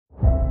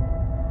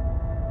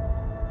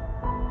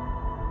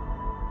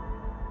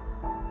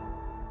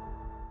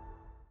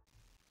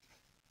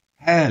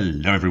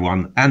Hello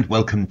everyone, and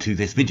welcome to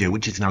this video,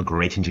 which is in our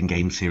Great Engine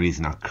Game series,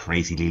 in our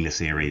Crazy Leela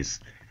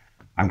series.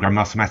 I'm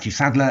Grandmaster Matthew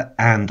Sadler,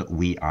 and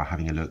we are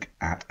having a look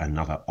at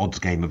another odds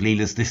game of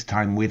Leela's, this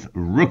time with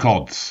Rook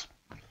Odds.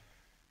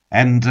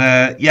 And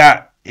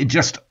yeah, it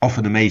just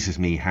often amazes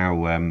me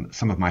how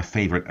some of my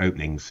favourite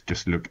openings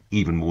just look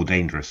even more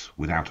dangerous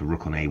without a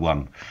rook on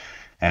a1.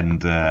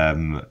 And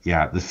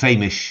yeah, the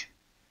Samisch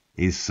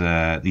is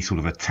these sort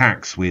of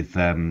attacks with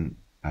pawns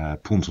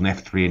on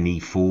f3 and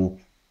e4,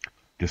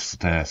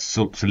 just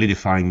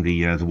solidifying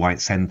the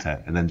white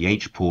centre, and then the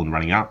h-pawn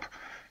running up,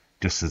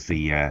 just as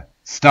the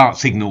start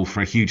signal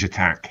for a huge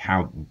attack.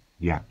 How,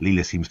 yeah,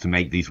 Leela seems to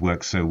make these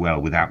work so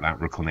well without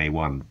that rook on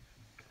a1.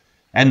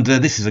 And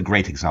this is a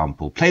great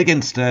example. Play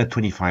against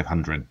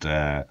 2,500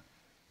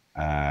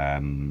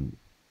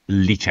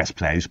 Lichess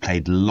player who's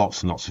played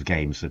lots and lots of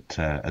games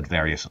at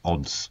various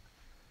odds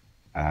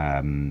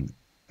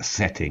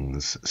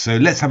settings. So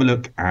let's have a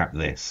look at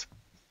this.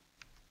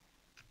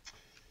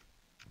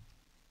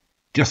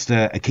 Just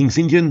a King's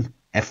Indian,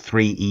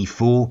 f3,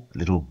 e4, a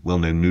little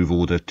well-known move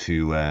order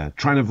to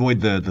try and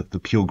avoid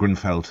the pure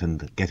Grunfeld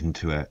and get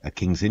into a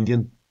King's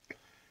Indian.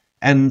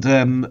 And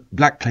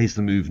black plays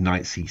the move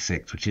knight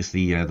c6, which is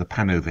the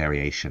Pano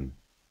variation.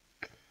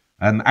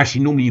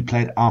 Actually, normally you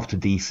play it after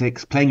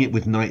d6, playing it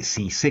with knight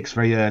c6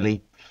 very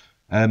early.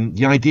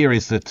 The idea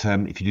is that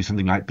if you do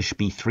something like bishop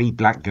e3,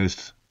 black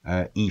goes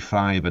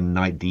e5 and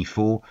knight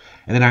d4,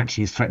 and then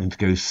actually is threatening to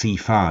go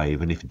c5,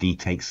 and if d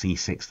takes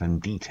c6, then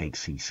d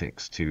takes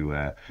c6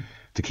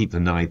 to keep the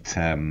knight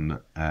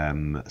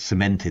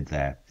cemented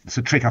there. It's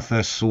a trick I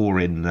first saw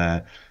in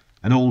an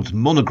old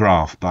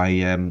monograph by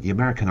the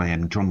American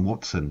IM John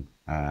Watson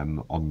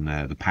on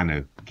the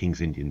Pano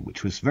King's Indian,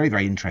 which was very,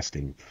 very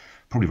interesting.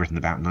 Probably written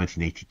about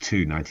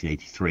 1982,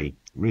 1983.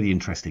 Really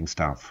interesting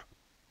stuff.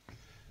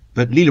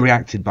 But Leela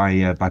reacted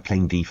by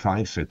playing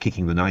d5, so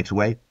kicking the knight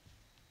away.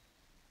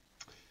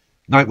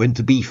 Knight went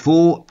to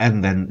b4,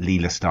 and then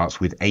Leela starts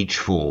with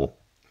h4.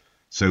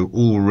 So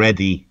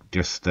already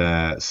just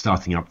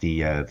starting up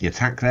the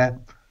attack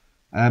there.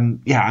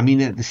 Yeah, I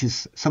mean, this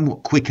is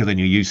somewhat quicker than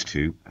you're used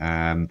to.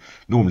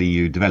 Normally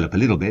you develop a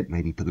little bit,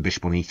 maybe put the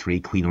bishop on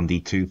e3, queen on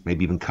d2,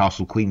 maybe even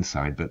castle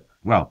queenside. But,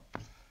 well,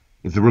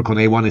 if the rook on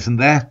a1 isn't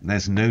there,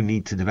 there's no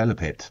need to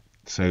develop it.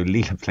 So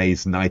Leela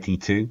plays knight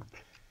e2,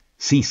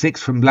 c6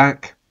 from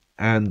black,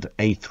 and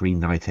a3,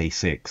 knight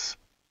a6.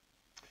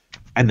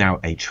 And now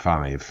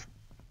h5.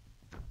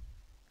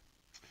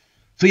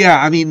 So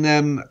yeah, I mean,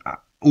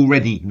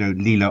 already, you know,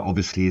 Leela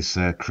obviously is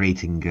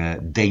creating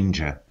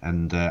danger,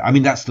 and I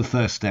mean that's the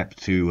first step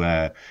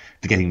to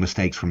getting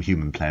mistakes from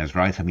human players,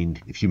 right? I mean,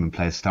 if human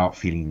players start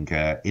feeling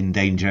in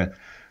danger,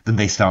 then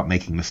they start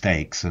making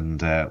mistakes,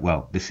 and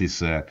well, this is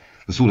the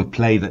sort of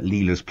play that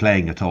Leela's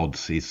playing at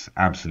odds is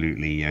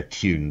absolutely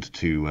tuned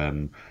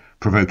to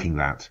provoking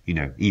that, you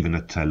know, even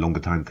at longer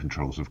time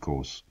controls, of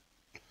course.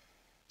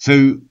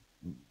 So.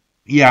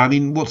 Yeah, I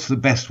mean, what's the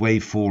best way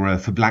for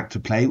black to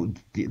play? I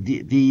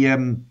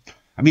mean,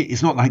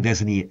 it's not like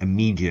there's any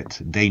immediate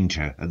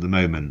danger at the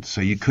moment,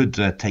 so you could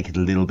take it a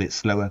little bit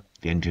slower.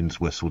 The engines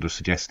were sort of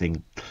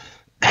suggesting,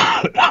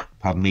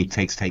 pardon me,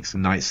 takes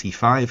and knight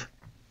c5,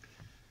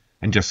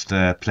 and just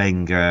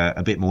playing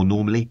a bit more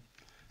normally.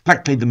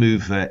 Black played the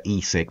move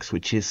e6,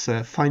 which is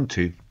fine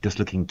too, just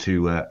looking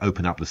to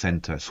open up the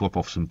centre, swap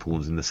off some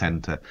pawns in the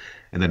centre,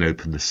 and then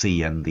open the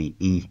c and the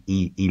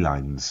e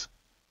lines.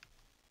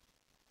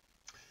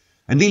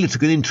 And Leela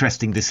took an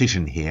interesting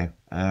decision here,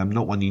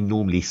 not one you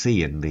normally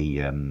see in the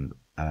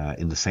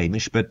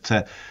Samisch, but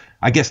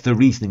I guess the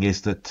reasoning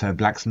is that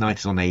black's knight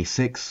is on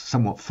a6,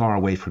 somewhat far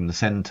away from the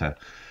centre,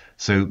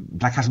 so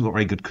black hasn't got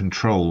very good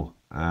control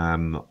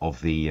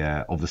of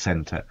the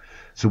centre.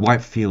 So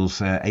white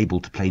feels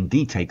able to play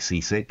d takes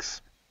c6,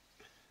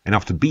 and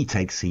after b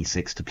takes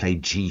c6 to play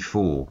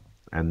g4.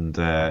 And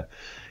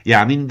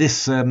yeah, I mean,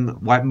 this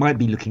white might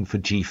be looking for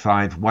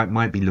g5. White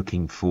might be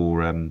looking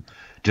for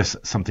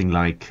just something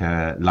like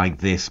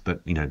this,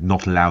 but you know,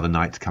 not allow the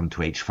knight to come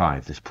to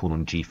h5. This pawn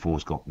on g4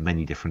 has got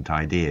many different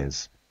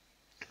ideas.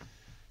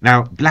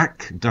 Now,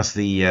 black does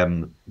the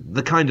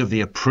kind of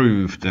the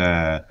approved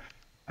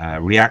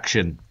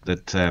reaction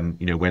that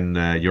you know, when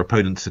your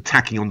opponent's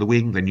attacking on the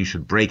wing, then you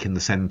should break in the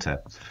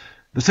centre.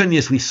 But certainly,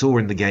 as we saw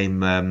in the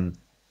game.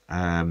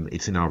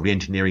 It's in our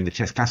Re-Engineering the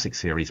Chess Classic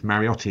series,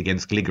 Mariotti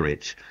against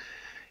Gligorich.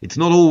 It's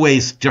not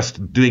always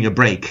just doing a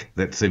break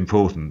that's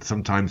important.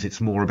 Sometimes it's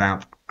more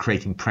about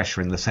creating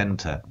pressure in the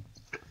centre.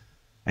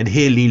 And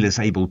here Leela's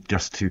able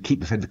just to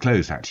keep the centre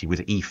closed, actually,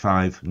 with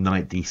e5,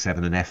 knight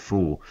d7 and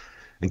f4,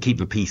 and keep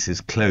the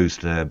pieces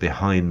closed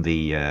behind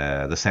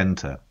the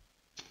centre.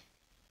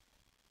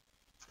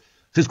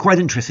 So it's quite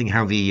interesting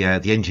how the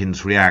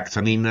engines react.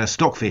 I mean,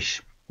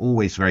 Stockfish,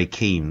 always very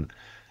keen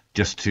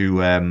just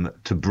to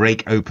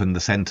break open the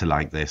centre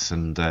like this,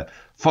 and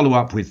follow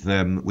up with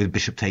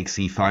bishop takes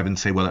c5 and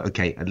say, well,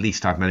 okay, at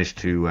least I've managed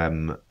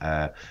to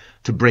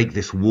break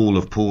this wall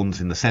of pawns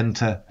in the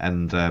centre,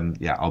 and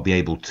yeah, I'll be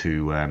able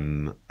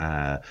to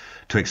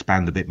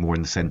expand a bit more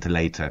in the centre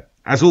later.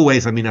 as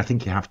always, I mean, I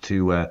think you have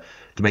to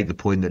make the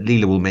point that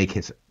Leela will make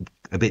it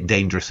a bit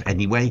dangerous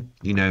anyway,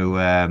 you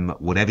know,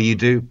 whatever you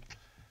do.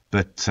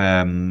 But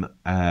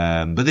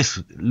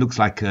this looks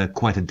like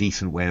quite a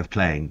decent way of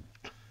playing.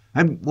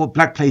 And what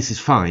black plays is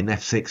fine,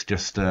 f6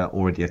 just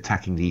already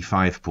attacking the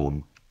e5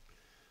 pawn.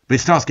 But it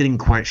starts getting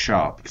quite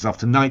sharp, because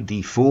after knight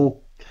d4,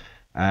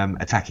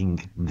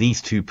 attacking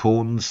these two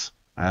pawns,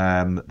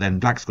 then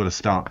black's got to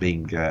start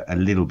being a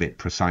little bit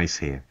precise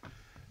here.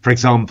 For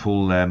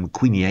example,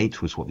 queen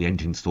e8 was what the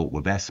engines thought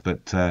were best,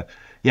 but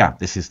yeah,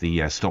 this is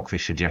the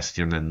stockfish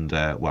suggestion, and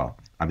well,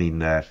 I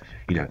mean,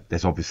 you know,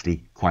 there's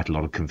obviously quite a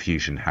lot of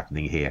confusion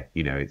happening here.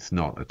 You know, it's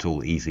not at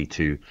all easy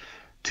to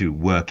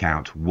work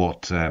out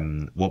what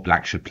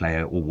black should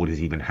play or what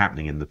is even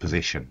happening in the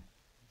position.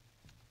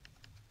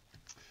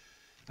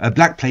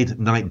 Black played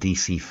knight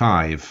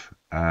dc5.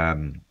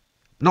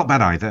 Not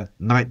bad either.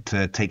 Knight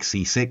takes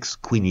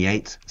c6, queen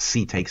e8,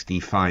 c takes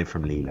d5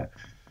 from Leela.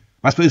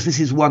 I suppose this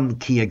is one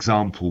key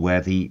example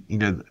where the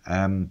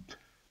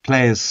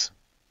players,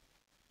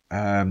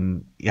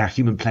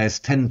 human players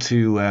tend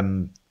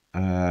to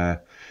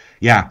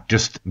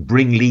just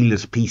bring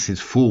Leela's pieces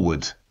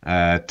forward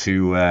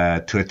to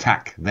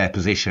attack their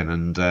position,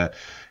 and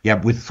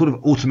with sort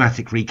of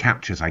automatic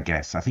recaptures, I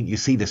guess. I think you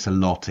see this a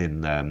lot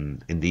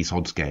in these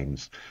odds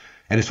games.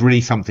 And it's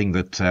really something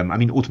that, I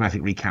mean,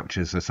 automatic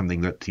recaptures are something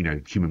that, you know,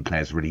 human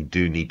players really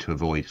do need to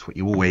avoid. It's what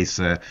you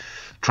always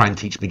try and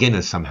teach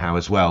beginners somehow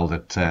as well,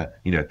 that,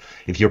 you know,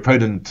 if your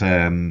opponent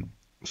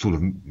sort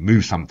of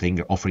moves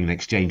something, offering an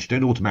exchange,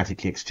 don't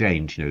automatically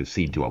exchange. You know,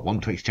 see, do I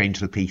want to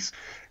exchange the piece?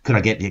 Could I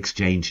get the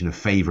exchange in a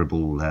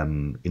favourable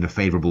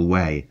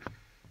way?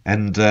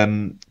 And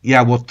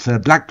what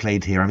black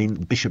played here, I mean,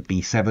 bishop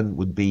b7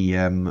 would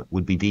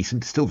be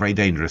decent. It's still very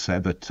dangerous there,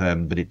 but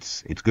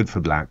it's good for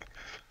black.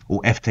 Or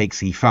f takes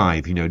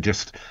e5, you know,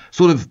 just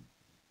sort of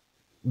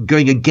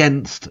going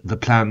against the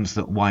plans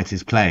that white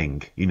is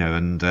playing, you know,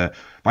 and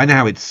by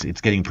now it's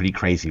getting pretty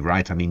crazy,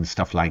 right? I mean,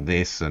 stuff like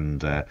this,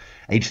 and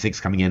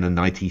h6 coming in and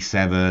knight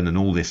e7 and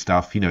all this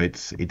stuff, you know,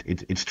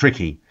 it's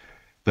tricky,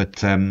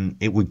 but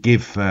it would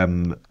give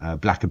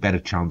black a better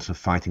chance of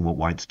fighting what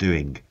white's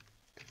doing.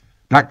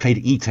 Black played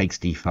e takes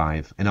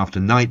d5, and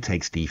after knight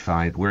takes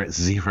d5, we're at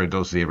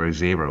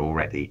 0.00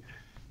 already.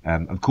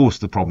 Of course,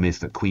 the problem is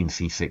that queen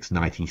c6,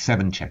 knight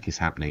e7 check is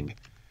happening.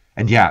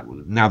 And yeah,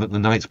 now that the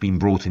knight's been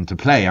brought into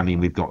play, I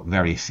mean, we've got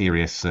very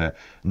serious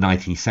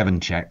knight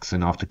e7 checks,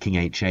 and after king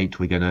h8,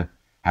 we're going to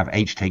have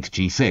h takes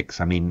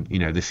g6. I mean, you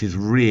know, this is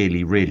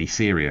really, really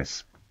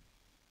serious.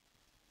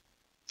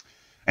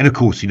 And of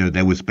course, you know,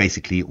 there was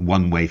basically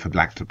one way for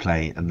black to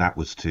play, and that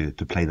was to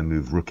play the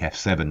move rook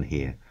f7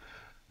 here,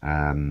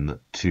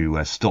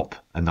 to stop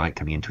a knight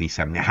coming into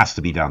e7. It has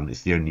to be done.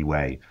 It's the only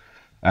way.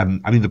 I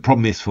mean, the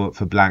problem is for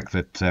black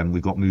that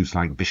we've got moves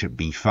like bishop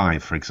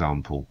b5, for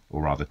example,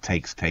 or rather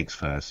takes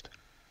first,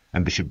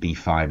 and bishop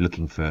b5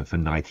 looking for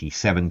knight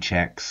e7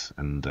 checks,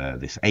 and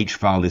this h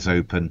file is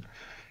open.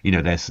 You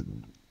know,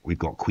 we've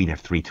got queen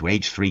f3 to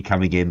h3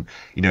 coming in.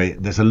 You know,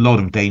 there's a lot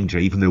of danger,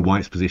 even though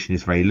white's position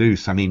is very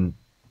loose. I mean,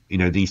 you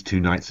know, these two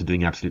knights are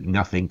doing absolutely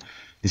nothing.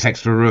 This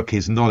extra rook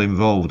is not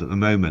involved at the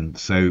moment,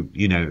 so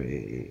you know,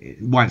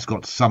 white's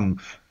got some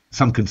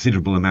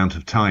considerable amount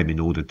of time in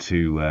order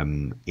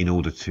to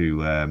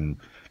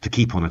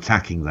keep on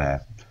attacking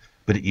there.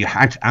 But you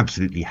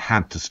absolutely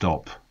had to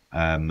stop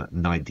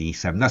knight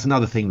d7. That's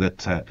another thing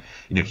that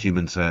you know,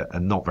 humans are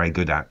not very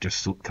good at,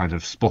 just kind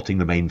of spotting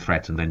the main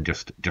threat and then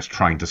just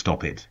trying to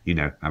stop it. You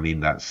know, I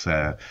mean, that's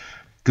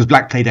because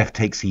black played f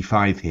takes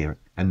e5 here,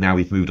 and now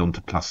we've moved on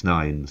to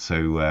 +9.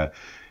 So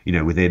you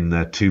know,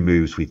 within 2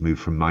 moves, we've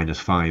moved from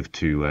 -5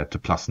 to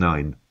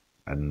 +9.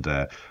 And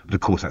but of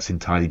course, that's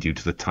entirely due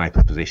to the type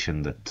of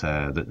position that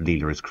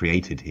Leela has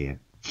created here.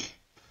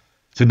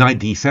 So knight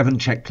d7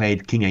 check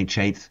played, king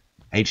h8,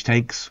 h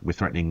takes. We're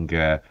threatening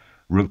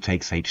rook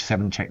takes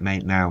h7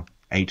 checkmate now,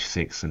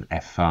 h6 and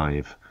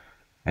f5.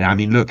 And I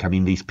mean, look, I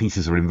mean, these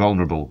pieces are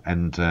invulnerable,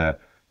 and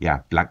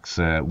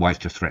white's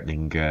just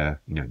threatening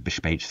you know,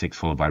 bishop h6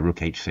 followed by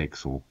rook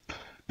h6, or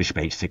bishop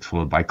h6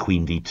 followed by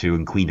queen d2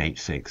 and queen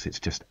h6. It's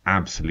just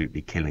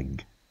absolutely killing.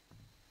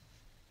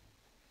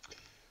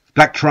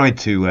 Black tried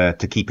to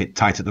keep it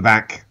tight at the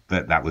back,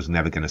 but that was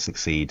never going to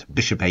succeed.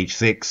 Bishop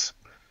h6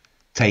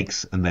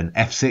 takes, and then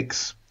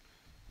f6.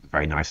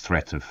 Very nice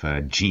threat of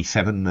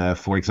g7,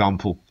 for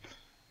example.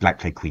 Black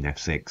played queen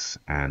f6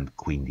 and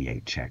queen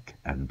d8 check,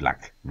 and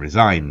black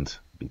resigned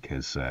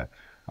because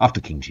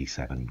after king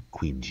g7,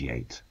 queen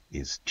g8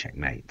 is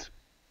checkmate.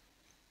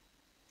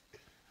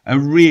 A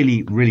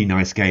really, really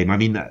nice game. I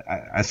mean,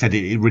 I said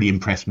it really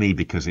impressed me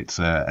because it's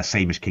a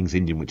Samisch King's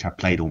Indian, which I've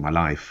played all my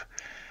life.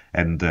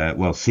 And,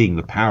 well, seeing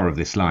the power of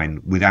this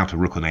line without a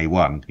rook on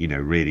a1, you know,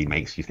 really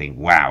makes you think,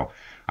 wow,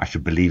 I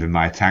should believe in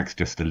my attacks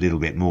just a little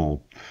bit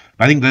more.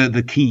 But I think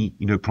the key,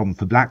 you know, problem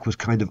for black was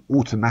kind of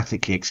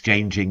automatically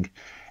exchanging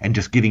and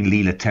just giving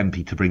Leela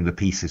tempi to bring the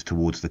pieces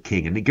towards the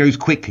king. And it goes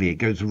quickly. It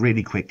goes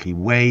really quickly,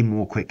 way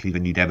more quickly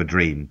than you'd ever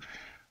dream.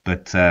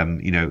 But,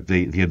 you know,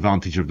 the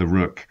advantage of the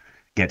rook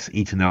gets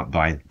eaten up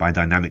by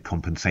dynamic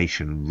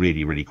compensation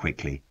really, really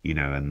quickly, you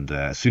know, and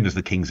as soon as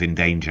the king's in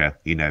danger,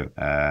 you know,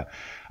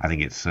 I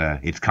think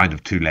it's kind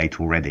of too late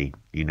already,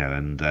 you know,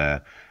 and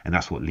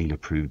that's what Leela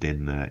proved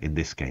in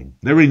this game.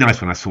 They're really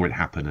nice when I saw it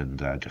happen,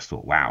 and just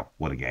thought, wow,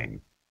 what a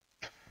game.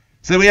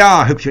 So there we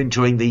are. Hope you're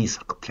enjoying these.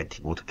 I've got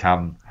plenty more to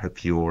come.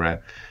 Hope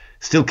you're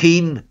still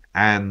keen,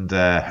 and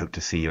hope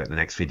to see you at the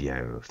next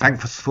video.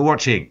 Thanks for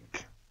watching.